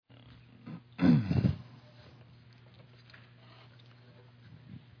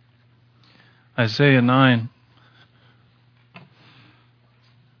Isaiah 9.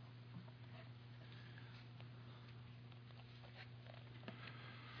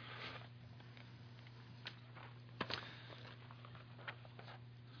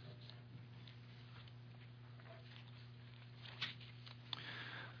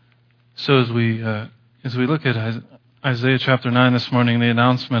 So as we look at Isaiah chapter 9 this morning, the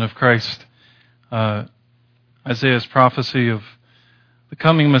announcement of Christ, Isaiah's prophecy of the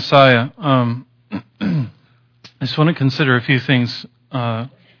coming Messiah, I just want to consider a few things. We're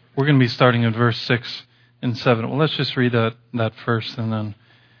going to be starting in verse 6 and 7. Well, let's just read that first, and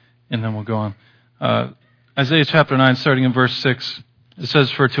then we'll go on. Isaiah chapter 9, starting in verse 6. It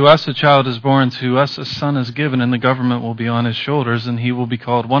says, "For to us a child is born, to us a son is given, and the government will be on his shoulders, and he will be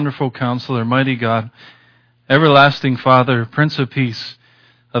called Wonderful Counselor, Mighty God, Everlasting Father, Prince of Peace.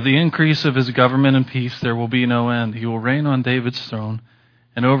 Of the increase of his government and peace there will be no end. He will reign on David's throne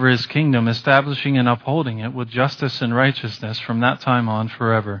and over his kingdom, establishing and upholding it with justice and righteousness from that time on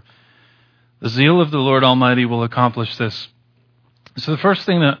forever. The zeal of the Lord Almighty will accomplish this." So the first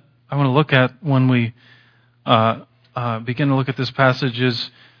thing that I want to look at when we begin to look at this passage is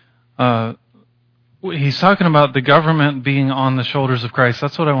he's talking about the government being on the shoulders of Christ.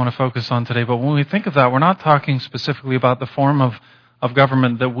 That's what I want to focus on today. But when we think of that, we're not talking specifically about the form of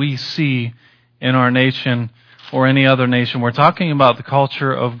government that we see in our nation or any other nation. We're talking about the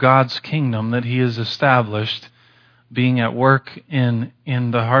culture of God's kingdom that he has established being at work in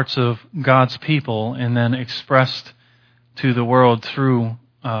the hearts of God's people and then expressed to the world through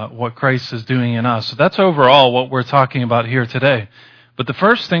what Christ is doing in us. So that's overall what we're talking about here today. But the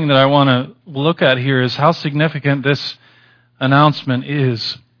first thing that I want to look at here is how significant this announcement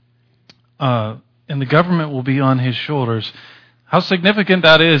is. And the government will be on his shoulders. How significant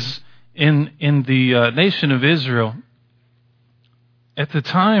that is in the nation of Israel. At the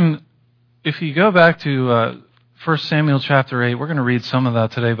time, if you go back to 1 Samuel chapter 8, we're going to read some of that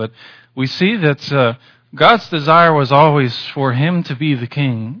today, but we see that God's desire was always for him to be the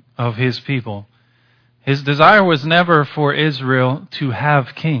king of his people. His desire was never for Israel to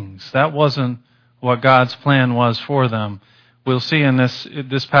have kings. That wasn't what God's plan was for them. We'll see in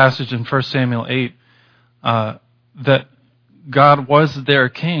this passage in 1 Samuel 8 that God was their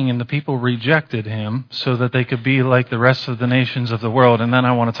king and the people rejected him so that they could be like the rest of the nations of the world. And then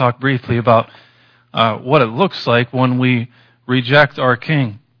I want to talk briefly about what it looks like when we reject our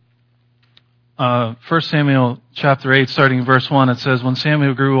king. 1 Samuel chapter 8, starting in verse 1, it says, "When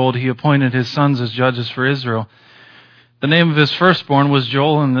Samuel grew old, he appointed his sons as judges for Israel. The name of his firstborn was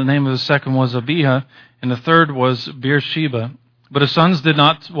Joel, and the name of his second was Abijah, and the third was Beersheba. But his sons did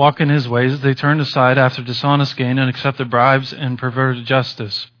not walk in his ways. They turned aside after dishonest gain and accepted bribes and perverted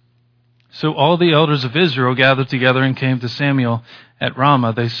justice. So all the elders of Israel gathered together and came to Samuel at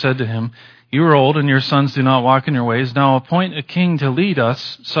Ramah. They said to him, 'You are old, and your sons do not walk in your ways. Now appoint a king to lead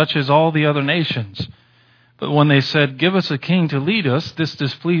us, such as all the other nations.' But when they said, 'Give us a king to lead us,' this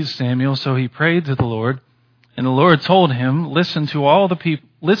displeased Samuel, so he prayed to the Lord. And the Lord told him, 'Listen to all that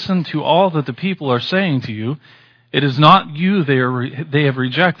the people are saying to you. It is not you they have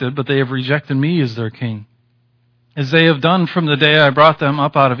rejected, but they have rejected me as their king, as they have done from the day I brought them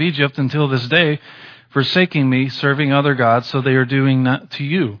up out of Egypt until this day, forsaking me, serving other gods, so they are doing that to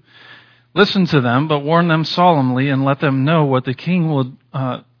you. Listen to them, but warn them solemnly, and let them know what the king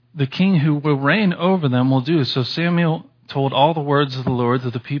who will reign over them will do.' So Samuel told all the words of the Lord to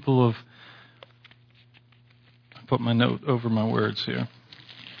the people of..." I put my note over my words here.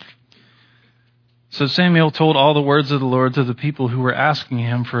 So Samuel told all the words of the Lord to the people who were asking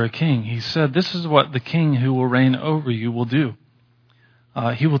him for a king. He said, "This is what the king who will reign over you will do.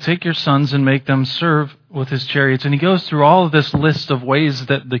 He will take your sons and make them serve with his chariots." And he goes through all of this list of ways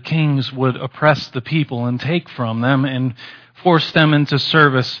that the kings would oppress the people and take from them and force them into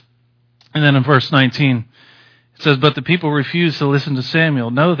service. And then in verse 19, it says, "But the people refused to listen to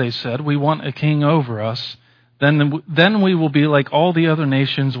Samuel. 'No,' they said, 'we want a king over us. Then we will be like all the other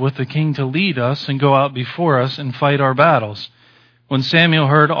nations with a king to lead us and go out before us and fight our battles.' When Samuel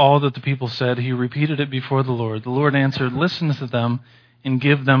heard all that the people said, he repeated it before the Lord. The Lord answered, 'Listen to them and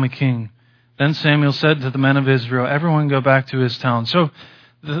give them a king.' Then Samuel said to the men of Israel, 'Everyone go back to his town.'" So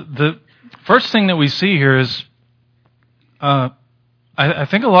the first thing that we see here is, I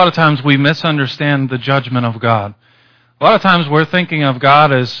think a lot of times we misunderstand the judgment of God. A lot of times we're thinking of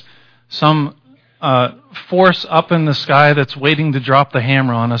God as some force up in the sky that's waiting to drop the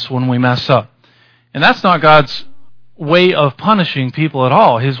hammer on us when we mess up. And that's not God's way of punishing people at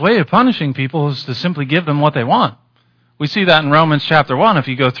all. His way of punishing people is to simply give them what they want. We see that in Romans chapter 1. If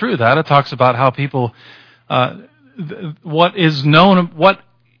you go through that, it talks about how people, what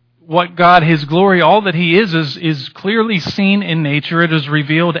what God, His glory, all that He is clearly seen in nature. It is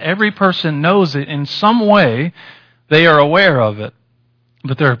revealed. Every person knows it in some way. They are aware of it.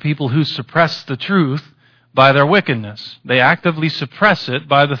 But there are people who suppress the truth by their wickedness. They actively suppress it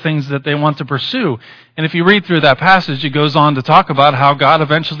by the things that they want to pursue. And if you read through that passage, it goes on to talk about how God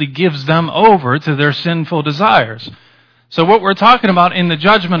eventually gives them over to their sinful desires. So what we're talking about in the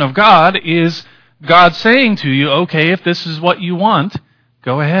judgment of God is God saying to you, okay, if this is what you want,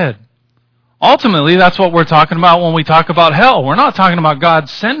 go ahead. Ultimately, that's what we're talking about when we talk about hell. We're not talking about God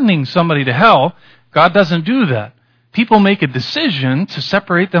sending somebody to hell. God doesn't do that. People make a decision to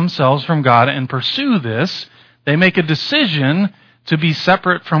separate themselves from God and pursue this. They make a decision to be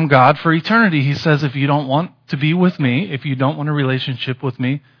separate from God for eternity. He says, if you don't want to be with me, if you don't want a relationship with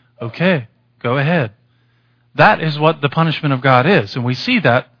me, okay, go ahead. That is what the punishment of God is. And we see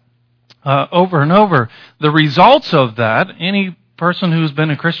that over and over. The results of that, any person who's been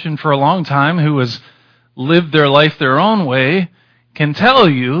a Christian for a long time, who has lived their life their own way, can tell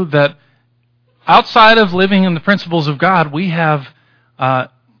you that outside of living in the principles of God, we have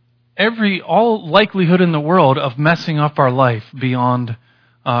all likelihood in the world of messing up our life beyond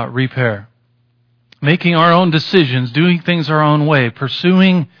repair. Making our own decisions, doing things our own way,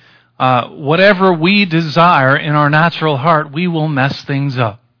 pursuing whatever we desire in our natural heart, we will mess things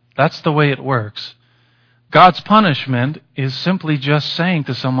up. That's the way it works. God's punishment is simply just saying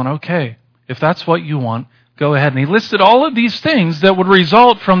to someone, okay, if that's what you want, go ahead. And He listed all of these things that would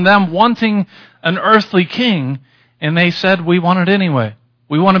result from them wanting an earthly king, and they said, we want it anyway.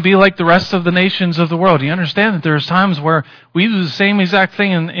 We want to be like the rest of the nations of the world. You understand that there's times where we do the same exact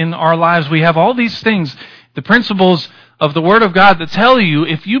thing in our lives. We have all these things, the principles of the Word of God that tell you,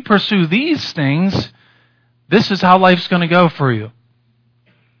 if you pursue these things, this is how life's going to go for you.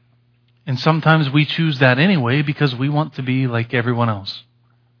 And sometimes we choose that anyway because we want to be like everyone else.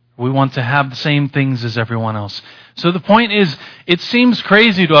 We want to have the same things as everyone else. So the point is, it seems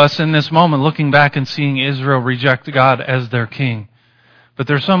crazy to us in this moment, looking back and seeing Israel reject God as their king. But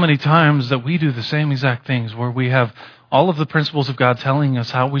there's so many times that we do the same exact things, where we have all of the principles of God telling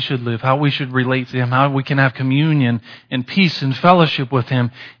us how we should live, how we should relate to Him, how we can have communion and peace and fellowship with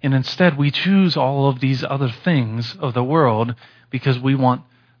Him. And instead we choose all of these other things of the world because we want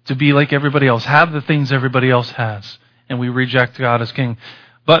to be like everybody else, have the things everybody else has. And we reject God as king.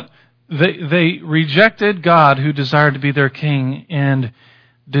 But they rejected God, who desired to be their king, and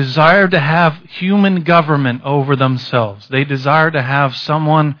desired to have human government over themselves. They desired to have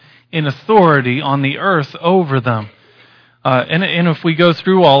someone in authority on the earth over them. And if we go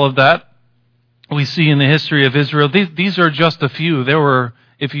through all of that, we see in the history of Israel, these are just a few.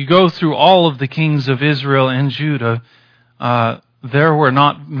 If you go through all of the kings of Israel and Judah, there were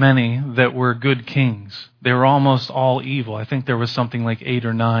not many that were good kings. They were almost all evil. I think there was something like 8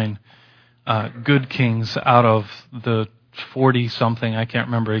 or 9 good kings out of the 40-something. I can't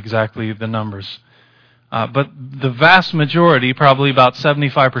remember exactly the numbers. But the vast majority, probably about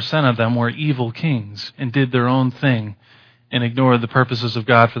 75% of them, were evil kings and did their own thing and ignored the purposes of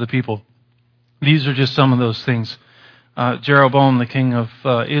God for the people. These are just some of those things. Jeroboam, the king of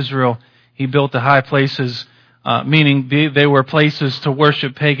Israel, he built the high places, meaning they were places to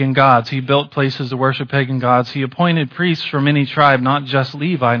worship pagan gods. He built places to worship pagan gods. He appointed priests from any tribe, not just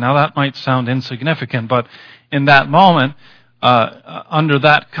Levi. Now that might sound insignificant, but in that moment, under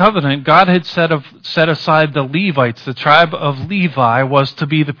that covenant, God had set aside the Levites. The tribe of Levi was to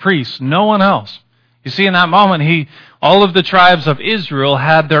be the priests, no one else. You see, in that moment, all of the tribes of Israel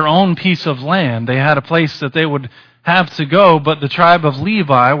had their own piece of land. They had a place that they would have to go, but the tribe of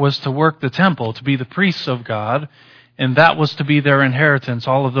Levi was to work the temple, to be the priests of God, and that was to be their inheritance,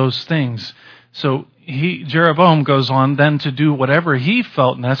 all of those things. So Jeroboam goes on then to do whatever he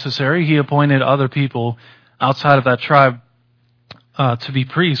felt necessary. He appointed other people outside of that tribe to be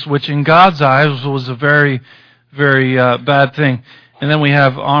priests, which in God's eyes was a very, very bad thing. And then we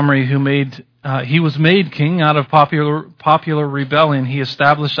have Omri, who he was made king out of popular rebellion. He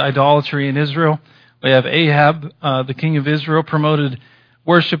established idolatry in Israel. We have Ahab, the king of Israel, promoted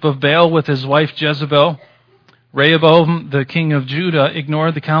worship of Baal with his wife Jezebel. Rehoboam, the king of Judah,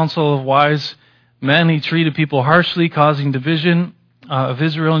 ignored the counsel of wise men. He treated people harshly, causing division of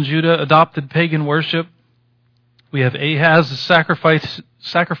Israel and Judah, adopted pagan worship. We have Ahaz,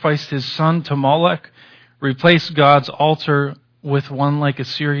 sacrificed his son to Molech, replaced God's altar with one like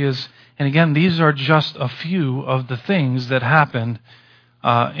Assyria's. And again, these are just a few of the things that happened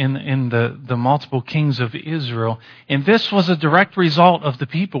in the multiple kings of Israel. And this was a direct result of the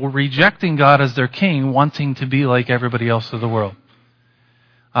people rejecting God as their king, wanting to be like everybody else of the world.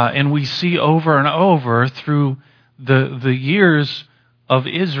 And we see over and over through the years of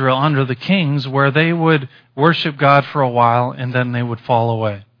Israel under the kings, where they would worship God for a while and then they would fall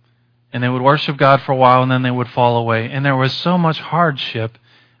away. And they would worship God for a while and then they would fall away. And there was so much hardship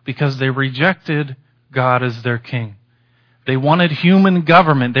because they rejected God as their king. They wanted human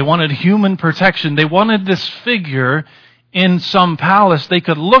government. They wanted human protection. They wanted this figure in some palace they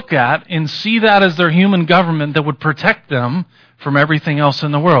could look at and see that as their human government that would protect them from everything else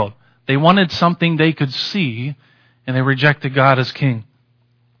in the world. They wanted something they could see, and they rejected God as king.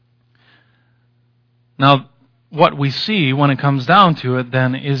 Now, what we see when it comes down to it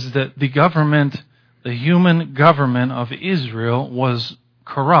then is that the government, the human government of Israel, was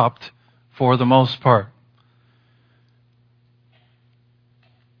corrupt for the most part.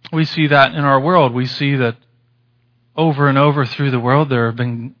 We see that in our world. We see that over and over through the world there have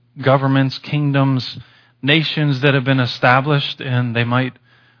been governments, kingdoms, nations that have been established, and they might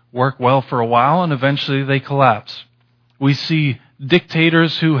work well for a while and eventually they collapse. We see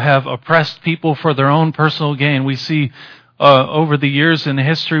dictators who have oppressed people for their own personal gain. We see over the years in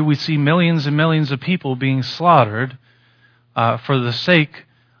history, we see millions and millions of people being slaughtered for the sake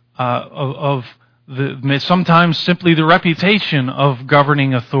of sometimes simply the reputation of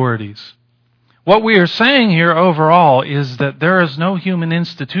governing authorities. What we are saying here overall is that there is no human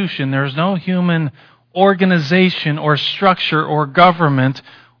institution, there is no human organization or structure or government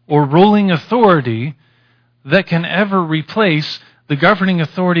or ruling authority that can ever replace the governing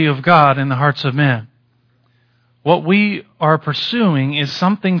authority of God in the hearts of man. What we are pursuing is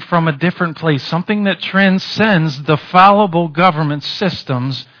something from a different place, something that transcends the fallible government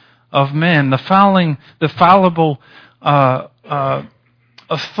systems of man, the fallible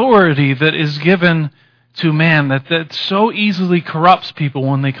authority that is given to man that so easily corrupts people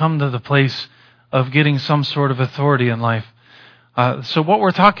when they come to the place of getting some sort of authority in life. So what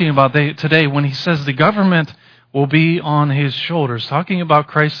we're talking about today, when he says the government will be on his shoulders, talking about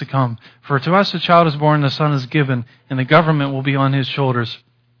Christ to come. For to us a child is born, the Son is given, and the government will be on his shoulders.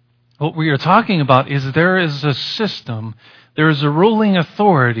 What we are talking about is there is a system, there is a ruling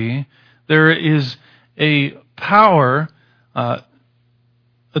authority, there is a power, a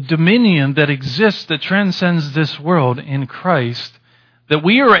dominion that exists that transcends this world in Christ that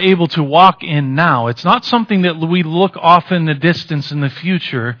we are able to walk in now. It's not something that we look off in the distance in the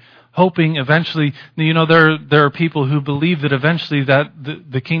future, hoping eventually, there are people who believe that eventually that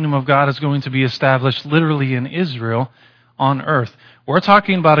the kingdom of God is going to be established literally in Israel on earth. We're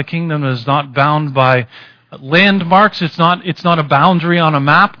talking about a kingdom that is not bound by landmarks. It's not a boundary on a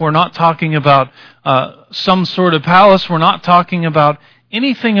map. We're not talking about some sort of palace. We're not talking about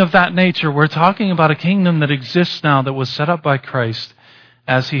anything of that nature. We're talking about a kingdom that exists now, that was set up by Christ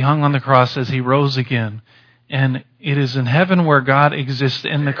as he hung on the cross, as he rose again. And it is in heaven where God exists.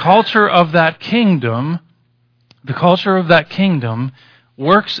 And the culture of that kingdom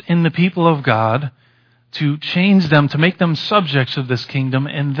works in the people of God to change them, to make them subjects of this kingdom,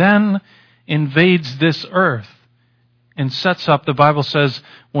 and then invades this earth and sets up, the Bible says,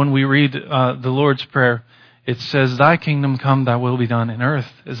 when we read the Lord's Prayer, it says, "Thy kingdom come, thy will be done in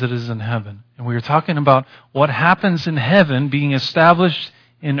earth as it is in heaven." And we are talking about what happens in heaven being established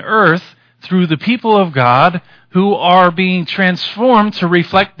in earth through the people of God who are being transformed to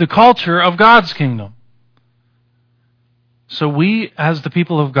reflect the culture of God's kingdom. So we, as the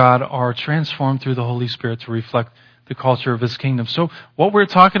people of God, are transformed through the Holy Spirit to reflect the culture of His kingdom. So what we're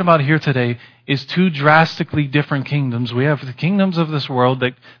talking about here today is two drastically different kingdoms. We have the kingdoms of this world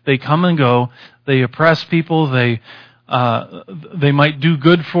that they come and go, they oppress people, they might do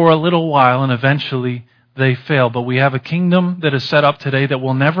good for a little while, and eventually they fail. But we have a kingdom that is set up today that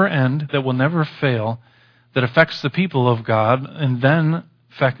will never end, that will never fail, that affects the people of God, and then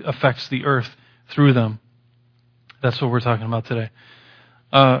affects the earth through them. That's what we're talking about today.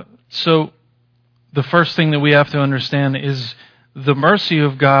 So the first thing that we have to understand is the mercy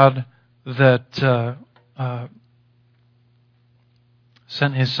of God that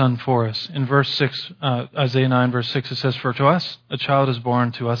sent His Son for us. In verse 6, Isaiah 9, verse 6, it says, "For to us a child is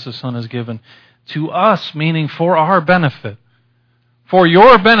born, to us a son is given." To us, meaning for our benefit. For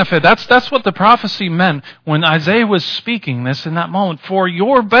your benefit. That's what the prophecy meant when Isaiah was speaking this in that moment. For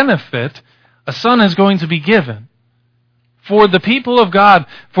your benefit, a son is going to be given. For the people of God,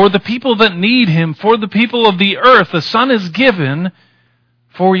 for the people that need Him, for the people of the earth, a son is given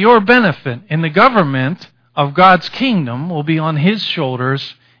for your benefit. And the government of God's kingdom will be on His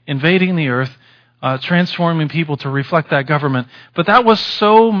shoulders, invading the earth, transforming people to reflect that government. But that was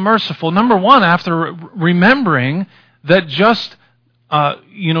so merciful. Number one, after remembering that just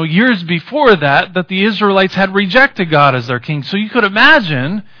years before that the Israelites had rejected God as their king. So you could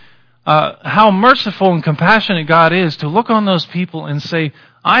imagine how merciful and compassionate God is to look on those people and say,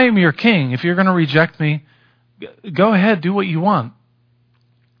 I am your king. If you're going to reject me, go ahead, do what you want.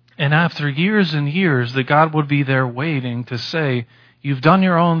 And after years and years, that God would be there waiting to say, you've done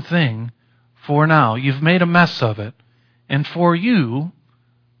your own thing for now. You've made a mess of it. And for you,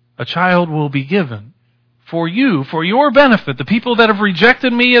 a child will be given. For you, for your benefit, the people that have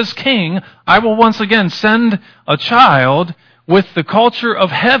rejected me as king, I will once again send a child with the culture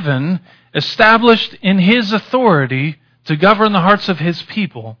of heaven established in His authority to govern the hearts of His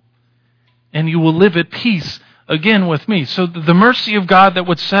people. And you will live at peace again with me. So the mercy of God that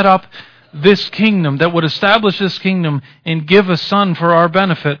would set up this kingdom, that would establish this kingdom and give a son for our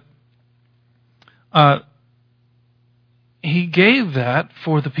benefit, He gave that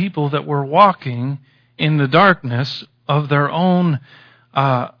for the people that were walking in the darkness of their own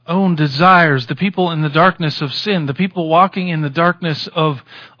desires, the people in the darkness of sin, the people walking in the darkness of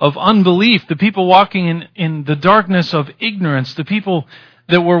unbelief, the people walking in the darkness of ignorance, the people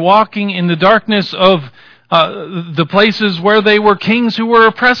that were walking in the darkness of the places where they were kings who were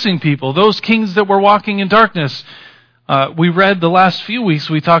oppressing people, those kings that were walking in darkness. We read the last few weeks,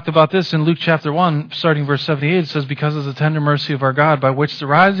 we talked about this in Luke chapter 1, starting verse 78. It says, because of the tender mercy of our God, by which the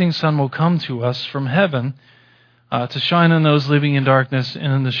rising sun will come to us from heaven, to shine on those living in darkness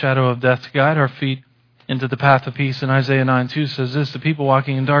and in the shadow of death, to guide our feet into the path of peace. And Isaiah 9:2 says this, the people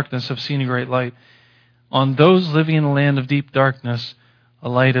walking in darkness have seen a great light. On those living in the land of deep darkness, a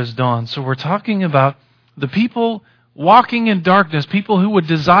light has dawned. So we're talking about the people walking in darkness, people who would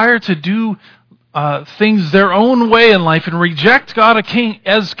desire to do things their own way in life and reject God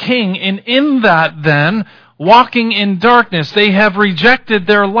as king, and in that then, walking in darkness, they have rejected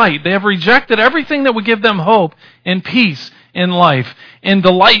their light. They have rejected everything that would give them hope and peace in life and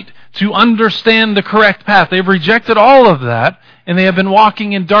the light to understand the correct path. They've rejected all of that, and they have been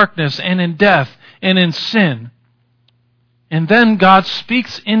walking in darkness and in death and in sin. And then God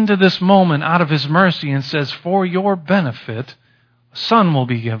speaks into this moment out of His mercy and says, for your benefit, a son will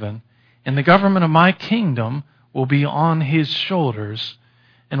be given, and the government of my kingdom will be on his shoulders.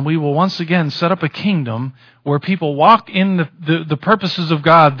 And we will once again set up a kingdom where people walk in the purposes of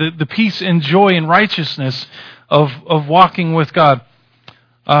God, the peace and joy and righteousness of walking with God.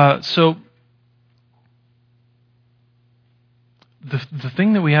 So the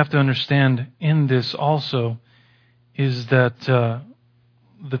thing that we have to understand in this also is that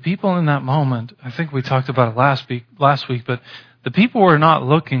the people in that moment, I think we talked about it last week, but the people were not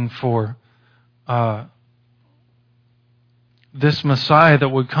looking for this Messiah that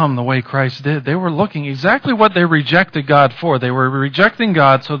would come the way Christ did. They were looking exactly what they rejected God for. They were rejecting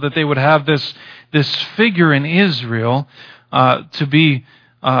God so that they would have this figure in Israel to be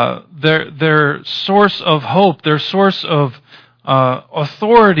their source of hope, their source of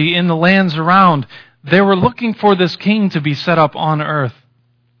authority in the lands around. They were looking for this king to be set up on earth.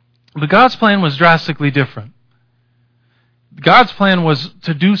 But God's plan was drastically different. God's plan was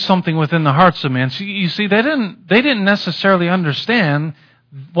to do something within the hearts of man. So you see, they didn't necessarily understand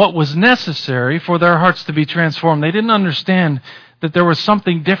what was necessary for their hearts to be transformed. They didn't understand that there was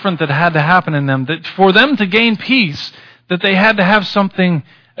something different that had to happen in them. That for them to gain peace, that they had to have something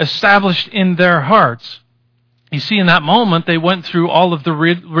established in their hearts. You see, in that moment, they went through all of the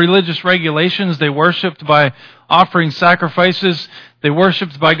religious regulations. They worshipped by offering sacrifices. They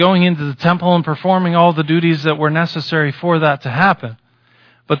worshipped by going into the temple and performing all the duties that were necessary for that to happen.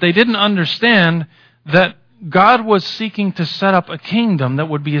 But they didn't understand that God was seeking to set up a kingdom that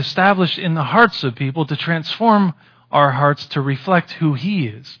would be established in the hearts of people to transform our hearts to reflect who He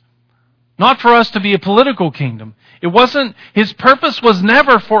is. Not for us to be a political kingdom. His purpose was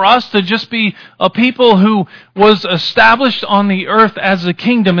never for us to just be a people who was established on the earth as a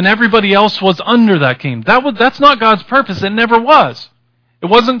kingdom and everybody else was under that kingdom. That's not God's purpose. It never was. It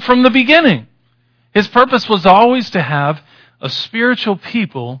wasn't from the beginning. His purpose was always to have a spiritual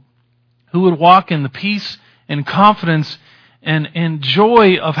people who would walk in the peace and confidence and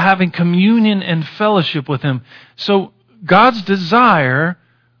joy of having communion and fellowship with Him. So God's desire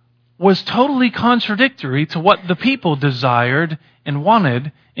was totally contradictory to what the people desired and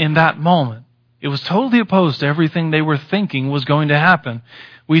wanted in that moment. It was totally opposed to everything they were thinking was going to happen.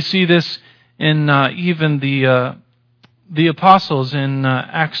 We see this in even the apostles in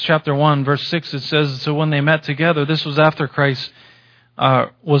Acts chapter 1, verse 6. It says, so when they met together, this was after Christ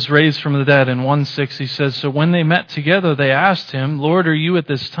was raised from the dead. In 1:6 he says, so when they met together, they asked Him, Lord, are you at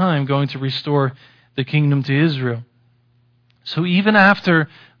this time going to restore the kingdom to Israel? So even after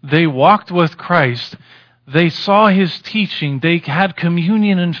they walked with Christ, they saw His teaching, they had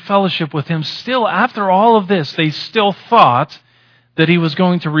communion and fellowship with Him. Still, after all of this, they still thought that He was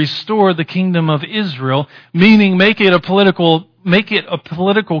going to restore the kingdom of Israel, meaning make it a political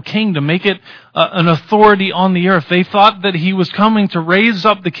kingdom, make it an authority on the earth. They thought that He was coming to raise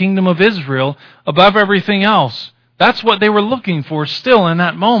up the kingdom of Israel above everything else. That's what they were looking for still in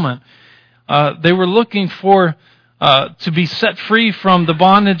that moment. They were looking for to be set free from the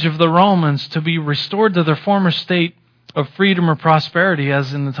bondage of the Romans, to be restored to their former state of freedom or prosperity,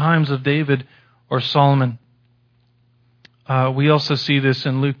 as in the times of David or Solomon. We also see this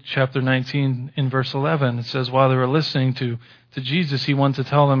in Luke chapter 19 in verse 11. It says, while they were listening to Jesus, He wanted to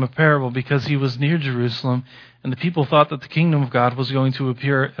tell them a parable because He was near Jerusalem, and the people thought that the kingdom of God was going to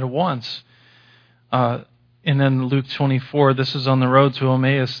appear at once. And then Luke 24, this is on the road to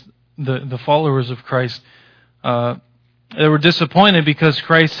Emmaus, the followers of Christ, they were disappointed because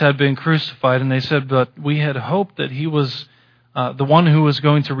Christ had been crucified, and they said, but we had hoped that He was the one who was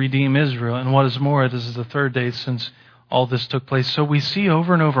going to redeem Israel. And what is more, this is the third day since all this took place. So we see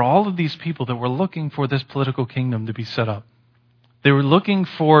over and over all of these people that were looking for this political kingdom to be set up. They were looking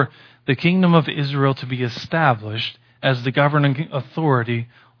for the kingdom of Israel to be established as the governing authority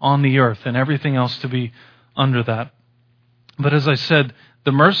on the earth, and everything else to be under that. But as I said,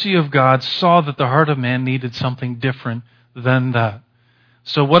 the mercy of God saw that the heart of man needed something different than that.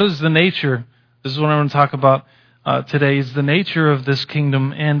 So what is the nature? This is what I want to talk about today, is the nature of this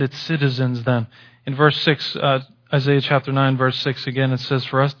kingdom and its citizens then. In verse 6, Isaiah chapter 9, verse 6 again, it says,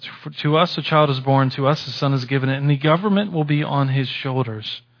 to us a child is born, to us a son is given, and the government will be on His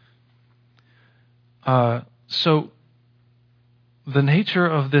shoulders. So the nature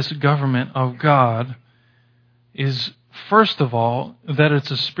of this government of God is, first of all, that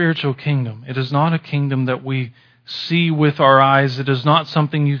it's a spiritual kingdom. It is not a kingdom that we see with our eyes. It is not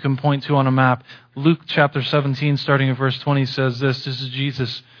something you can point to on a map. Luke chapter 17, starting at verse 20, says this. This is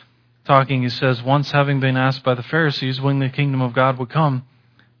Jesus talking. He says, once having been asked by the Pharisees when the kingdom of God would come,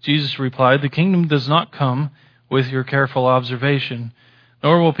 Jesus replied, the kingdom does not come with your careful observation,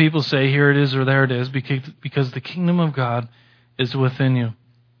 nor will people say, here it is or there it is, because the kingdom of God is within you.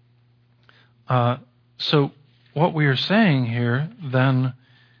 So what we are saying here, then,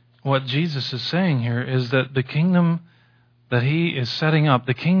 what Jesus is saying here, is that the kingdom that He is setting up,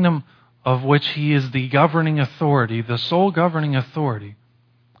 the kingdom of which He is the governing authority, the sole governing authority,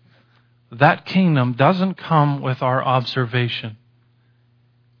 that kingdom doesn't come with our observation.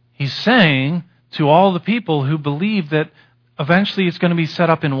 He's saying to all the people who believe that eventually it's going to be set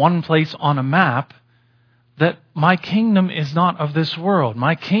up in one place on a map, that my kingdom is not of this world.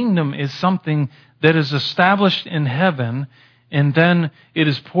 My kingdom is something that is established in heaven, and then it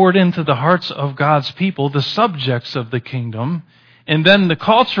is poured into the hearts of God's people, the subjects of the kingdom, and then the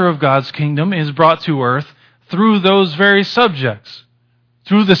culture of God's kingdom is brought to earth through those very subjects,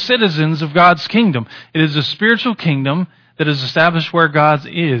 through the citizens of God's kingdom. It is a spiritual kingdom that is established where God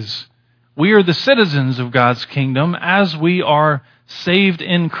is. We are the citizens of God's kingdom as we are saved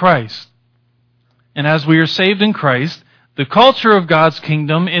in Christ. And as we are saved in Christ, the culture of God's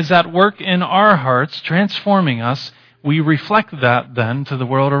kingdom is at work in our hearts, transforming us. We reflect that then to the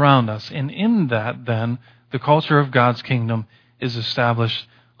world around us. And in that then, the culture of God's kingdom is established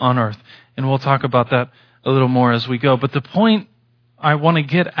on earth. And we'll talk about that a little more as we go. But the point I want to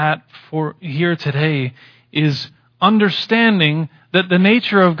get at for here today is understanding that the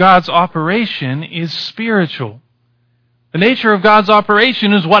nature of God's operation is spiritual. The nature of God's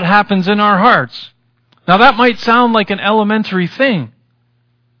operation is what happens in our hearts. Now that might sound like an elementary thing.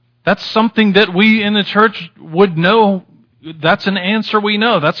 That's something that we in the church would know. That's an answer we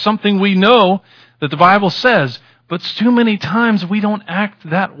know. That's something we know that the Bible says. But too many times we don't act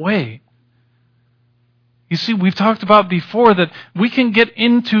that way. You see, we've talked about before that we can get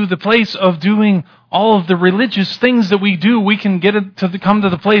into the place of doing all of the religious things that we do. We can come to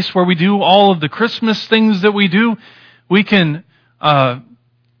the place where we do all of the Christmas things that we do. We can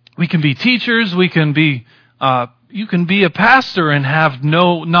be teachers. We can be you can be a pastor and have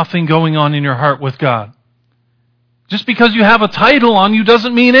nothing going on in your heart with God. Just because you have a title on you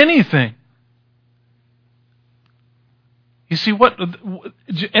doesn't mean anything. You see,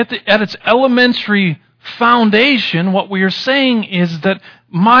 at its elementary foundation, what we are saying is that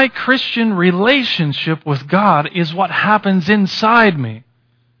my Christian relationship with God is what happens inside me.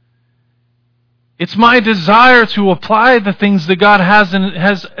 It's my desire to apply the things that God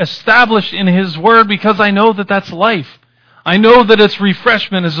has established in His Word, because I know that that's life. I know that it's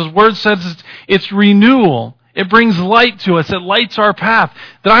refreshment. As His Word says, it's renewal. It brings light to us. It lights our path.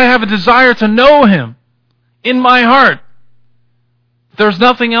 That I have a desire to know Him in my heart. There's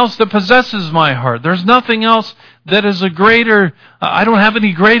nothing else that possesses my heart. There's nothing else that is I don't have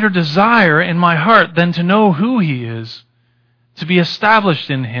any greater desire in my heart than to know who He is, to be established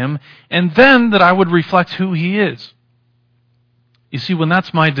in Him, and then that I would reflect who He is. You see, when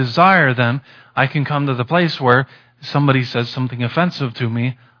that's my desire, then I can come to the place where somebody says something offensive to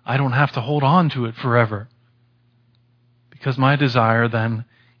me, I don't have to hold on to it forever. Because my desire then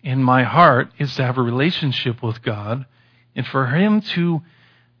in my heart is to have a relationship with God and for Him to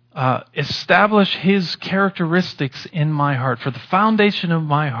establish His characteristics in my heart, for the foundation of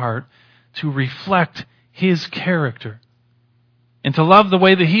my heart to reflect His character and to love the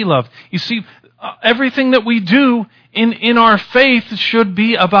way that He loved. You see, everything that we do in our faith should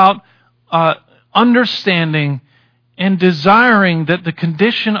be about understanding and desiring that the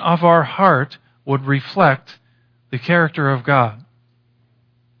condition of our heart would reflect the character of God.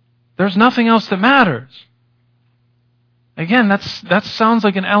 There's nothing else that matters. Again, that sounds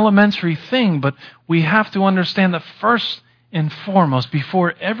like an elementary thing, but we have to understand that first and foremost,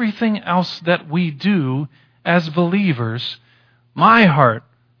 before everything else that we do as believers, my heart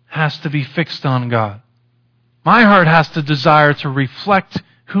has to be fixed on God. My heart has to desire to reflect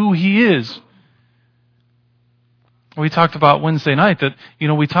who He is. We talked about Wednesday night that,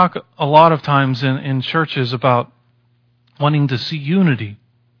 we talk a lot of times in churches about wanting to see unity.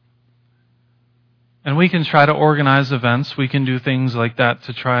 And we can try to organize events. We can do things like that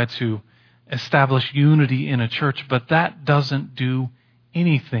to try to establish unity in a church, but that doesn't do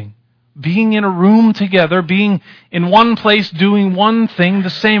anything. Being in a room together, being in one place doing one thing the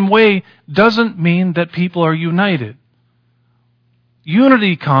same way doesn't mean that people are united.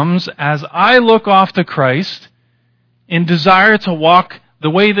 Unity comes as I look off to Christ and desire to walk the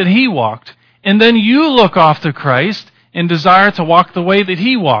way that He walked, and then you look off to Christ and desire to walk the way that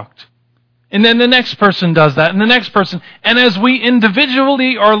He walked. And then the next person does that, and the next person. And as we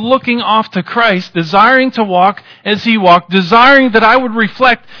individually are looking off to Christ, desiring to walk as He walked, desiring that I would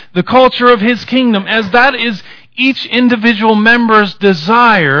reflect the culture of His kingdom, as that is each individual member's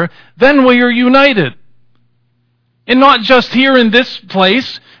desire, then we are united. And not just here in this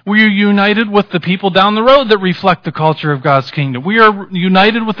place, we are united with the people down the road that reflect the culture of God's kingdom. We are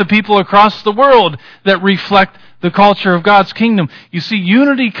united with the people across the world that reflect the culture of God's kingdom. You see,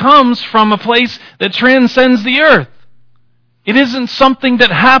 unity comes from a place that transcends the earth. It isn't something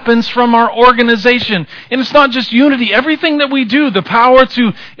that happens from our organization. And it's not just unity. Everything that we do, the power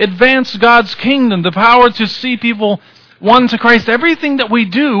to advance God's kingdom, the power to see people won to Christ, everything that we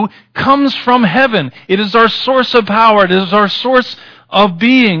do comes from heaven. It is our source of power. It is our source of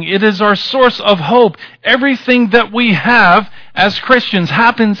being. It is our source of hope. Everything that we have as Christians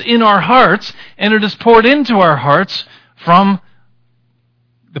happens in our hearts, and it is poured into our hearts from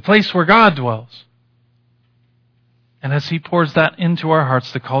the place where God dwells. And as He pours that into our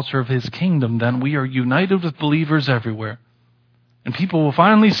hearts, the culture of His kingdom, then we are united with believers everywhere. And people will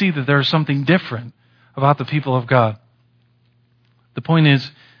finally see that there is something different about the people of God. The point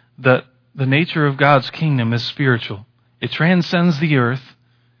is that the nature of God's kingdom is spiritual. It transcends the earth,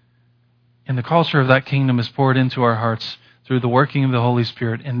 and the culture of that kingdom is poured into our hearts through the working of the Holy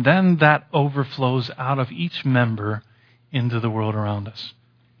Spirit, and then that overflows out of each member into the world around us.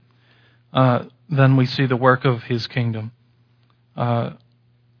 Then we see the work of His kingdom.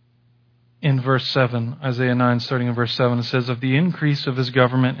 In verse 7, Isaiah 9, starting in verse 7, it says, "Of the increase of His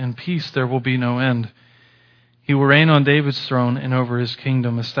government and peace there will be no end. He will reign on David's throne and over His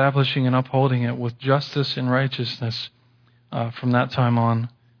kingdom, establishing and upholding it with justice and righteousness from that time on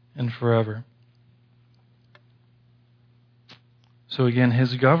and forever." So again,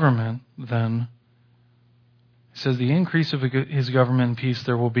 His government then, it says, the increase of His government and peace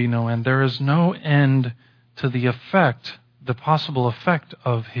there will be no end. There is no end to the effect, the possible effect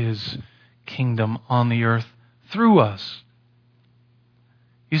of His kingdom on the earth through us.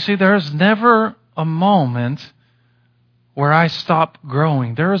 You see, there is never a moment where I stop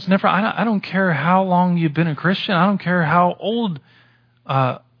growing. There is never, I don't care how long you've been a Christian. I don't care how old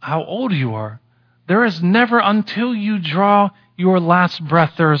you are. There is never, until you draw your last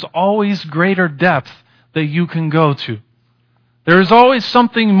breath, there is always greater depth that you can go to. There is always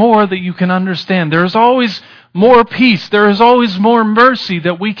something more that you can understand. There is always more peace. There is always more mercy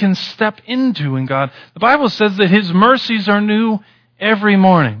that we can step into in God. The Bible says that His mercies are new every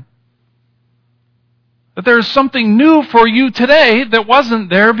morning. That there is something new for you today that wasn't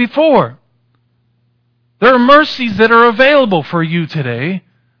there before. There are mercies that are available for you today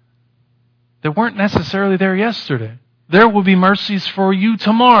that weren't necessarily there yesterday. There will be mercies for you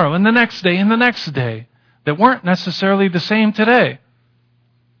tomorrow and the next day and the next day that weren't necessarily the same today.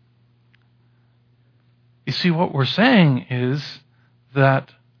 You see, what we're saying is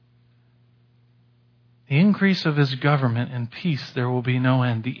that the increase of His government and peace there will be no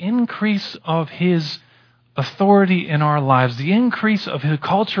end. The increase of His authority in our lives, the increase of the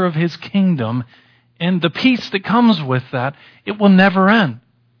culture of His kingdom, and the peace that comes with that, it will never end.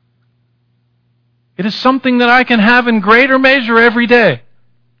 It is something that I can have in greater measure every day.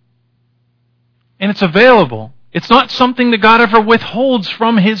 And it's available. It's not something that God ever withholds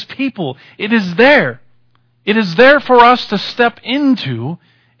from His people. It is there. It is there for us to step into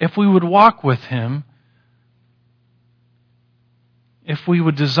if we would walk with Him, if we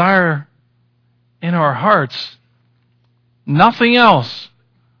would desire in our hearts nothing else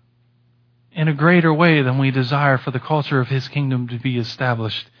in a greater way than we desire for the culture of His kingdom to be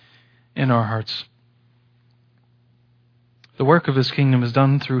established in our hearts. The work of His kingdom is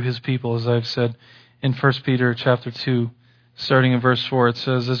done through His people, as I've said in 1 Peter chapter 2, starting in verse 4. It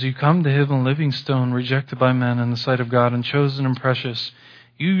says, "As you come to Him, a living stone, rejected by men in the sight of God, and chosen and precious,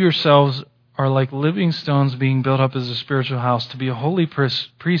 you yourselves are like living stones being built up as a spiritual house, to be a holy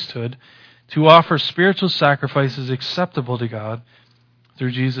priesthood, to offer spiritual sacrifices acceptable to God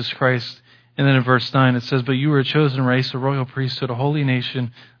through Jesus Christ." And then in verse 9 it says, "But you are a chosen race, a royal priesthood, a holy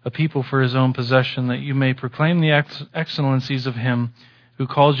nation, a people for His own possession, that you may proclaim the excellencies of Him who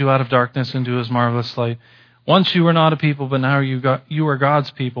called you out of darkness into His marvelous light. Once you were not a people, but now you are God's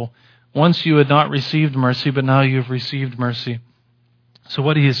people. Once you had not received mercy, but now you have received mercy." So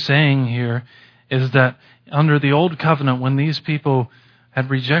what he is saying here is that under the old covenant, when these people had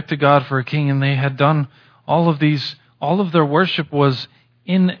rejected God for a king and they had done all of their worship was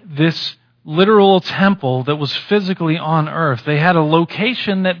in this literal temple that was physically on earth. They had a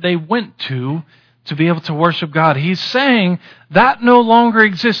location that they went to be able to worship God. He's saying that no longer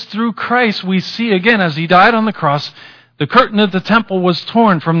exists. Through Christ, we see again, as He died on the cross, the curtain of the temple was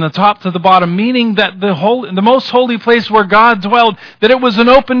torn from the top to the bottom, meaning that the most holy place where God dwelled, that it was an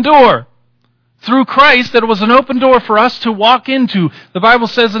open door. Through Christ, that it was an open door for us to walk into. The Bible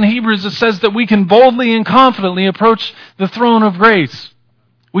says in Hebrews, it says that we can boldly and confidently approach the throne of grace.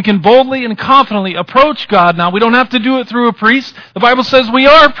 We can boldly and confidently approach God now. We don't have to do it through a priest. The Bible says we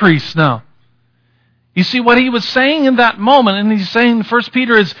are priests now. You see what he was saying in that moment, and he's saying in 1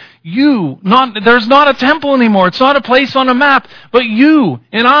 Peter is, there's not a temple anymore. It's not a place on a map, but you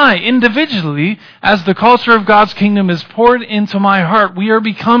and I, individually, as the culture of God's kingdom is poured into my heart, we are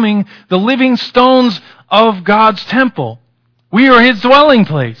becoming the living stones of God's temple. We are His dwelling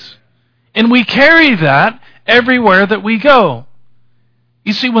place. And we carry that everywhere that we go.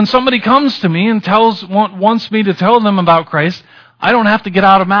 You see, when somebody comes to me and wants me to tell them about Christ, I don't have to get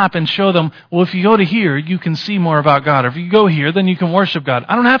out a map and show them, well, if you go to here, you can see more about God. Or if you go here, then you can worship God.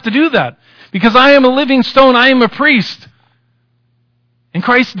 I don't have to do that. Because I am a living stone. I am a priest. And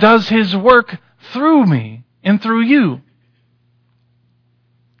Christ does His work through me and through you.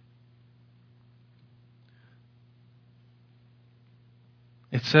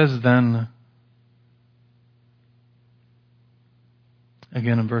 It says then,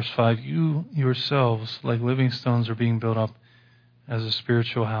 again in verse 5, you yourselves, like living stones, are being built up as a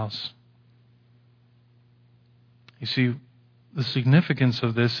spiritual house. You see, the significance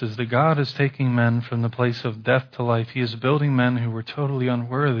of this is that God is taking men from the place of death to life. He is building men who were totally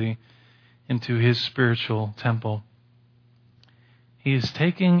unworthy into His spiritual temple. He is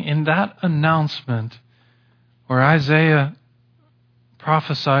taking, in that announcement where Isaiah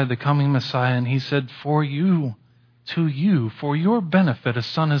prophesied the coming Messiah, and he said, for you, to you, for your benefit, a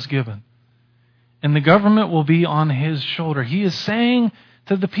son is given. And the government will be on His shoulder. He is saying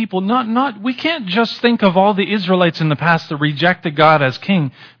to the people, we can't just think of all the Israelites in the past that rejected God as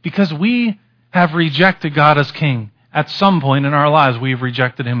king, because we have rejected God as king. At some point in our lives, we've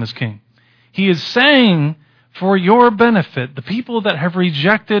rejected Him as king. He is saying, for your benefit, the people that have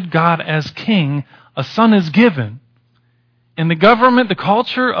rejected God as king, a son is given. And the government, the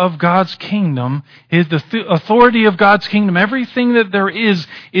culture of God's kingdom, is the authority of God's kingdom. Everything that there is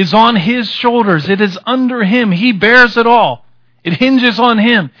on His shoulders. It is under Him. He bears it all. It hinges on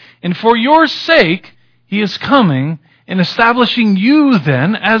Him. And for your sake, He is coming and establishing you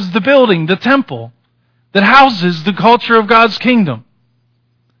then as the building, the temple, that houses the culture of God's kingdom.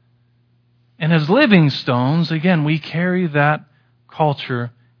 And as living stones, again, we carry that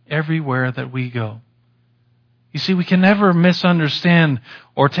culture everywhere that we go. You see, we can never misunderstand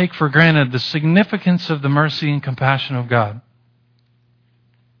or take for granted the significance of the mercy and compassion of God.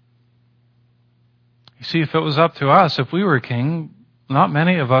 You see, if it was up to us, if we were a king, not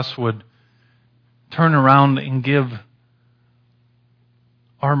many of us would turn around and give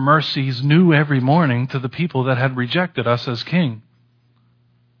our mercies new every morning to the people that had rejected us as king.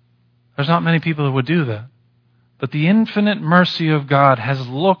 There's not many people that would do that. But the infinite mercy of God has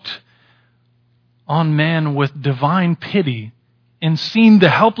looked on man with divine pity and seen the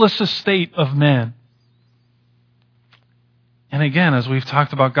helpless estate of man. And again, as we've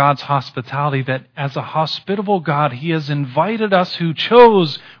talked about God's hospitality, that as a hospitable God, He has invited us who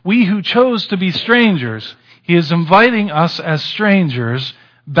chose to be strangers. He is inviting us as strangers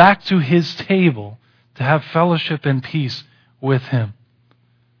back to His table to have fellowship and peace with Him.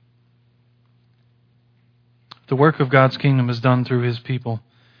 The work of God's kingdom is done through His people.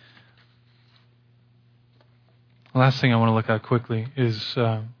 The last thing I want to look at quickly is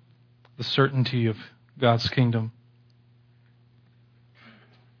the certainty of God's kingdom.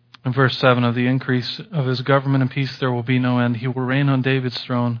 In verse 7, of the increase of His government and peace there will be no end. He will reign on David's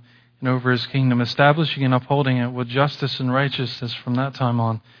throne and over His kingdom, establishing and upholding it with justice and righteousness from that time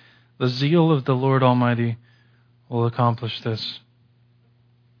on. The zeal of the Lord Almighty will accomplish this.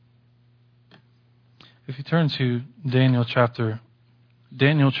 If you turn to Daniel chapter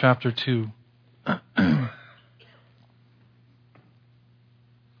 2.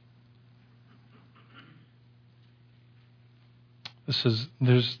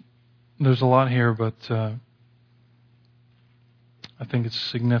 There's a lot here, but I think it's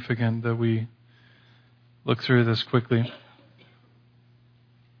significant that we look through this quickly.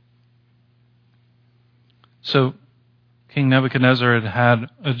 So, King Nebuchadnezzar had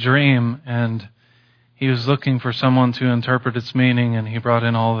a dream, and he was looking for someone to interpret its meaning, and he brought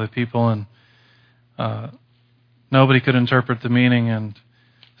in all the people, and nobody could interpret the meaning, and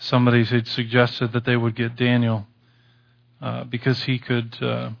somebody had suggested that they would get Daniel because he could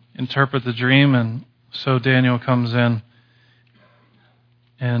interpret the dream, and so Daniel comes in,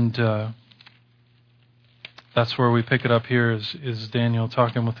 and that's where we pick it up here, is Daniel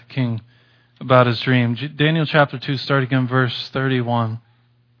talking with the king about his dream. Daniel chapter 2, starting in verse 31.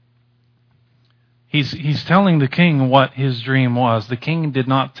 He's telling the king what his dream was. The king did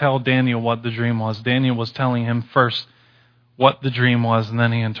not tell Daniel what the dream was. Daniel was telling him first what the dream was, and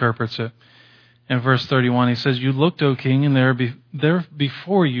then he interprets it. In verse 31, he says, "You looked, O king, and there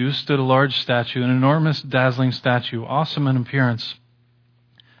before you stood a large statue, an enormous, dazzling statue, awesome in appearance.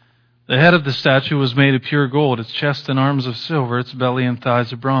 The head of the statue was made of pure gold, its chest and arms of silver, its belly and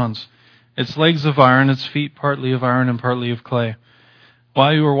thighs of bronze, its legs of iron, its feet partly of iron and partly of clay.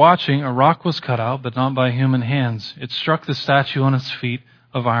 While you were watching, a rock was cut out, but not by human hands. It struck the statue on its feet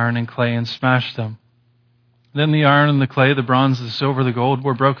of iron and clay and smashed them. Then the iron and the clay, the bronze, the silver, the gold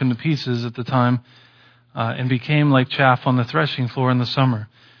were broken to pieces at the time and became like chaff on the threshing floor in the summer.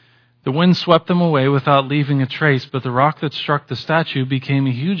 The wind swept them away without leaving a trace, but the rock that struck the statue became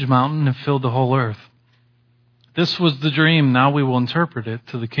a huge mountain and filled the whole earth. This was the dream. Now we will interpret it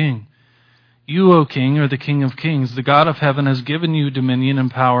to the king. You, O king, are the King of kings. The God of heaven has given you dominion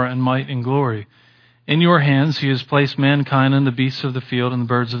and power and might and glory. In your hands He has placed mankind and the beasts of the field and the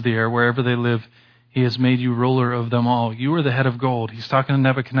birds of the air, wherever they live. He has made you ruler of them all. You are the head of gold." He's talking to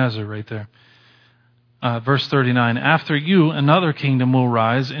Nebuchadnezzar right there. Verse 39, "After you, another kingdom will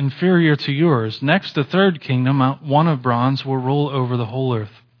rise, inferior to yours. Next, a third kingdom, one of bronze, will rule over the whole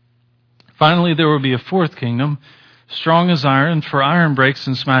earth. Finally, there will be a fourth kingdom, strong as iron, for iron breaks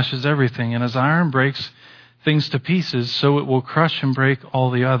and smashes everything. And as iron breaks things to pieces, so it will crush and break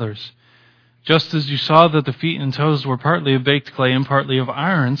all the others. Just as you saw that the feet and toes were partly of baked clay and partly of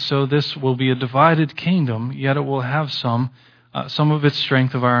iron, so this will be a divided kingdom, yet it will have some of its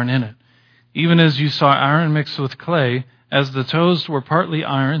strength of iron in it. Even as you saw iron mixed with clay, as the toes were partly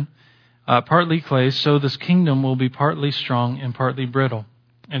iron, partly clay, so this kingdom will be partly strong and partly brittle.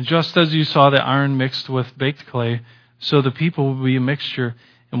 And just as you saw the iron mixed with baked clay, so the people will be a mixture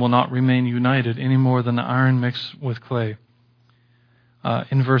and will not remain united any more than the iron mixed with clay."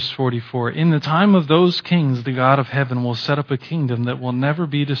 In verse 44, "In the time of those kings, the God of heaven will set up a kingdom that will never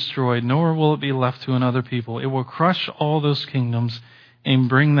be destroyed, nor will it be left to another people. It will crush all those kingdoms and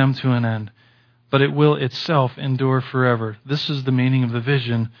bring them to an end, but it will itself endure forever. This is the meaning of the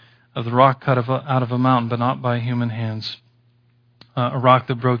vision of the rock cut out of a mountain, but not by human hands. A rock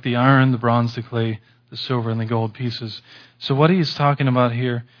that broke the iron, the bronze, the clay, the silver, and the gold pieces." So what he's talking about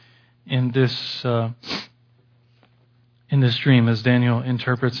here in this dream, as Daniel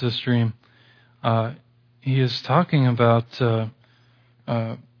interprets this dream, he is talking about,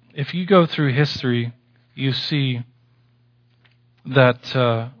 if you go through history, you see that,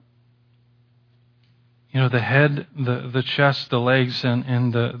 the head, the chest, the legs,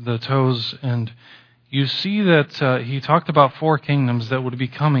 and the toes, and you see that he talked about four kingdoms that would be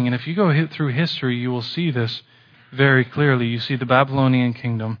coming. And if you go through history, you will see this very clearly. You see the Babylonian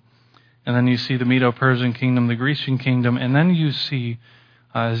kingdom, and then you see the Medo-Persian kingdom, the Grecian kingdom, and then you see,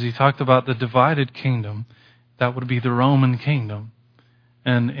 as he talked about the divided kingdom, that would be the Roman kingdom.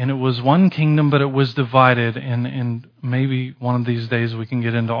 And it was one kingdom, but it was divided, and maybe one of these days we can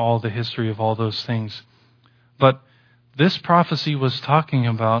get into all the history of all those things. But This prophecy was talking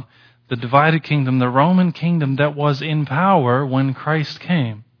about the divided kingdom, the Roman kingdom that was in power when Christ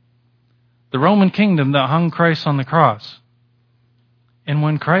came. The Roman kingdom that hung Christ on the cross. And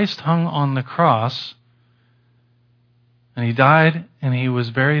when Christ hung on the cross, and He died and He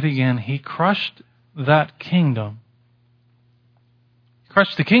was buried again, He crushed that kingdom. He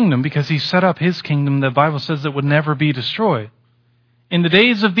crushed the kingdom because He set up His kingdom, the Bible says, that would never be destroyed. In the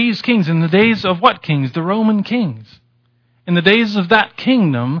days of these kings, in the days of what kings? The Roman kings. In the days of that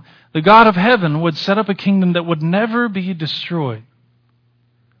kingdom, the God of heaven would set up a kingdom that would never be destroyed.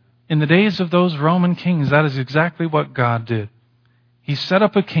 In the days of those Roman kings, that is exactly what God did. He set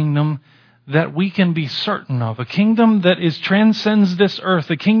up a kingdom that we can be certain of, a kingdom that transcends this earth,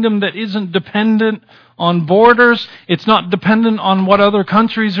 a kingdom that isn't dependent on borders. It's not dependent on what other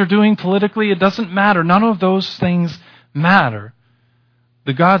countries are doing politically. It doesn't matter. None of those things matter.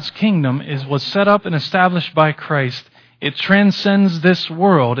 The God's kingdom was set up and established by Christ. It transcends this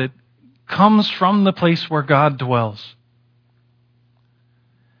world. It comes from the place where God dwells.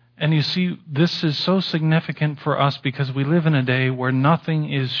 And you see, this is so significant for us because we live in a day where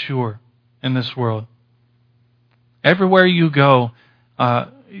nothing is sure in this world. Everywhere you go,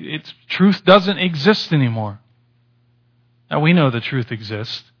 truth doesn't exist anymore. Now, we know the truth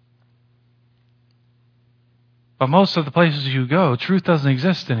exists. But most of the places you go, truth doesn't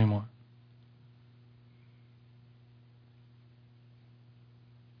exist anymore.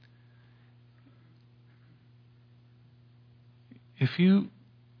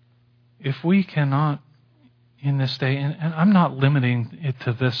 If we cannot in this day, and I'm not limiting it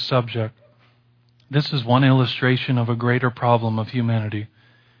to this subject, this is one illustration of a greater problem of humanity.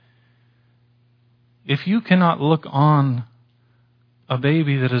 If you cannot look on a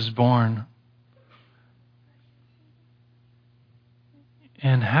baby that is born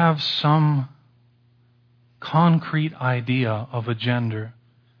and have some concrete idea of a gender,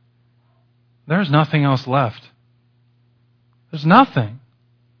 there's nothing else left. There's nothing.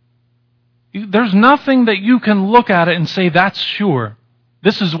 There's nothing that you can look at it and say, that's sure.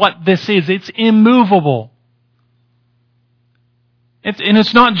 This is what this is. It's immovable. And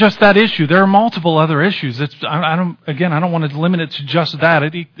it's not just that issue. There are multiple other issues. I don't want to limit it to just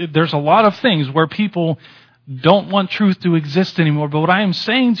that. There's a lot of things where people don't want truth to exist anymore. But what I am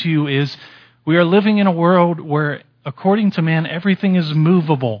saying to you is, we are living in a world where, according to man, everything is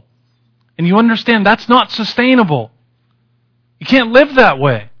movable. And you understand that's not sustainable. You can't live that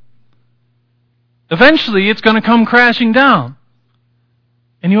way. Eventually, it's going to come crashing down.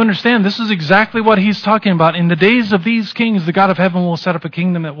 And you understand, this is exactly what he's talking about. In the days of these kings, the God of heaven will set up a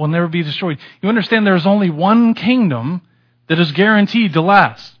kingdom that will never be destroyed. You understand, there is only one kingdom that is guaranteed to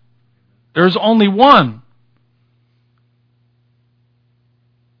last. There is only one.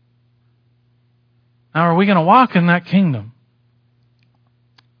 Now, are we going to walk in that kingdom?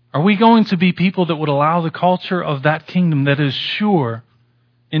 Are we going to be people that would allow the culture of that kingdom that is sure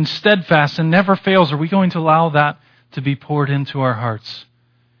and steadfast and never fails? Are we going to allow that to be poured into our hearts?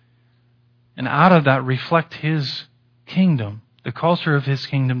 And out of that reflect His kingdom, the culture of His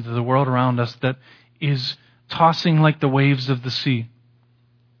kingdom to the world around us that is tossing like the waves of the sea.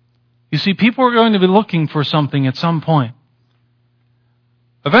 You see, people are going to be looking for something at some point.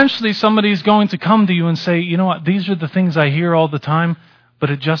 Eventually somebody's going to come to you and say, you know what, these are the things I hear all the time, but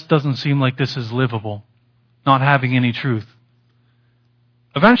it just doesn't seem like this is livable, not having any truth.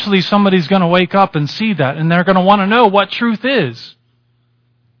 Eventually somebody's going to wake up and see that, and they're going to want to know what truth is.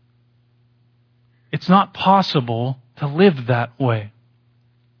 It's not possible to live that way.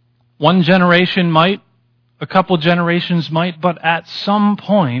 One generation might, a couple generations might, but at some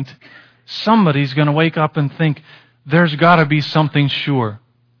point, somebody's going to wake up and think, there's got to be something sure.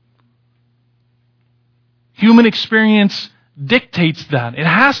 Human experience dictates that. It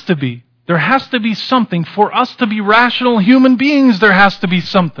has to be. There has to be something. For us to be rational human beings, there has to be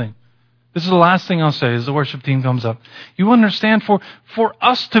something. This is the last thing I'll say as the worship team comes up. You understand, for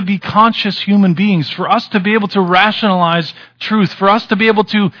us to be conscious human beings, for us to be able to rationalize truth, for us to be able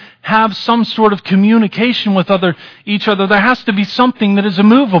to have some sort of communication with each other, there has to be something that is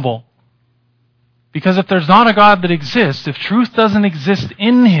immovable. Because if there's not a God that exists, if truth doesn't exist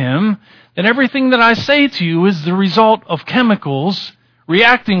in Him, then everything that I say to you is the result of chemicals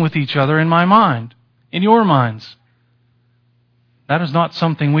reacting with each other in my mind, in your minds. That is not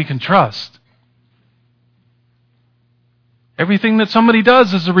something we can trust. Everything that somebody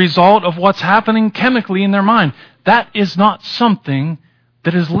does is a result of what's happening chemically in their mind. That is not something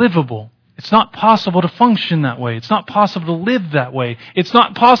that is livable. It's not possible to function that way. It's not possible to live that way. It's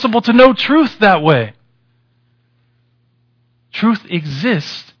not possible to know truth that way. Truth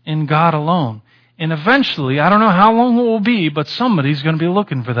exists in God alone. And eventually, I don't know how long it will be, but somebody's going to be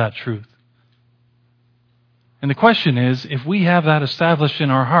looking for that truth. And the question is, if we have that established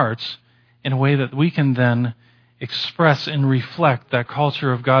in our hearts in a way that we can then express and reflect that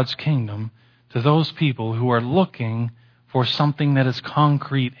culture of God's kingdom to those people who are looking for something that is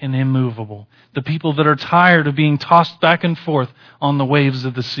concrete and immovable. The people that are tired of being tossed back and forth on the waves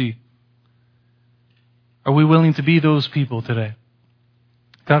of the sea. Are we willing to be those people today?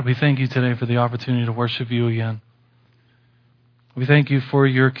 God, we thank you today for the opportunity to worship you again. We thank you for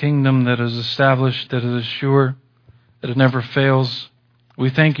your kingdom that is established, that it is sure, that it never fails. We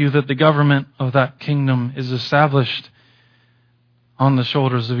thank you that the government of that kingdom is established on the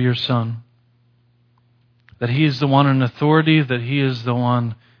shoulders of your Son. That He is the one in authority, that He is the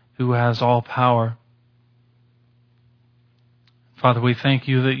one who has all power. Father, we thank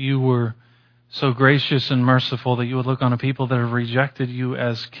you that you were so gracious and merciful that you would look on a people that have rejected you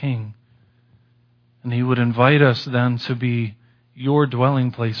as King. And you would invite us then to be your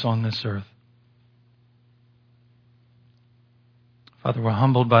dwelling place on this earth. Father, we're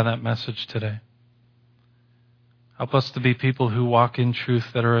humbled by that message today. Help us to be people who walk in truth,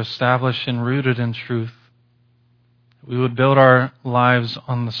 that are established and rooted in truth. We would build our lives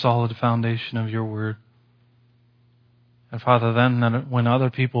on the solid foundation of your word. And Father, then that when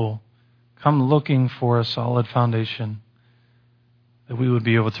other people come looking for a solid foundation, that we would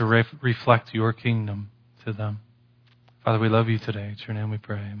be able to reflect your kingdom to them. Father, we love you today. It's your name we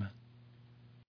pray. Amen.